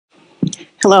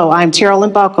Hello, I'm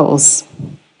Teralyn Buckles.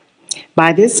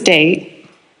 By this date,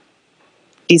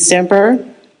 December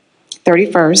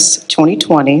 31st,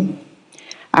 2020,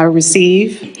 I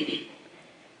received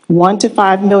 1 to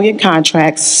 5 million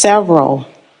contracts, several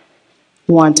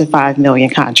 1 to 5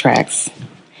 million contracts,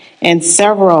 and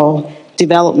several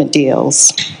development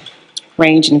deals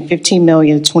ranging 15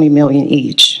 million to 20 million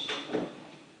each,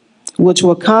 which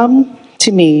will come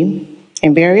to me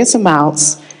in various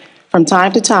amounts from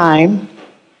time to time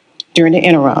during the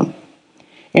interim.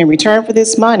 In return for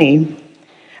this money,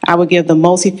 I will give the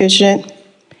most efficient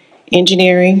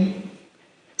engineering,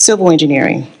 civil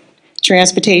engineering,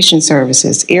 transportation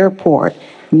services, airport,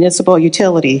 municipal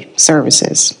utility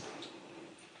services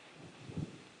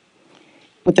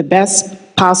with the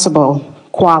best possible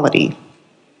quality.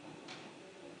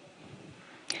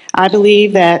 I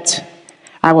believe that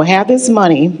I will have this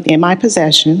money in my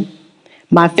possession.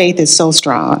 My faith is so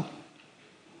strong.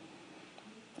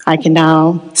 I can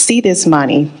now see this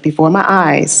money before my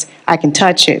eyes. I can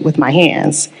touch it with my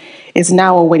hands. It's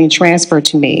now awaiting transfer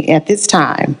to me at this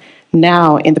time.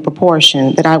 Now, in the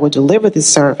proportion that I will deliver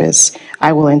this service,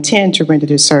 I will intend to render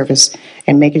this service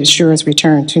and make sure it's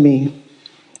returned to me.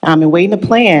 I'm awaiting a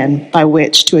plan by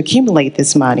which to accumulate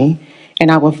this money, and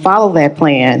I will follow that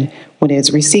plan when it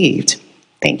is received.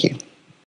 Thank you.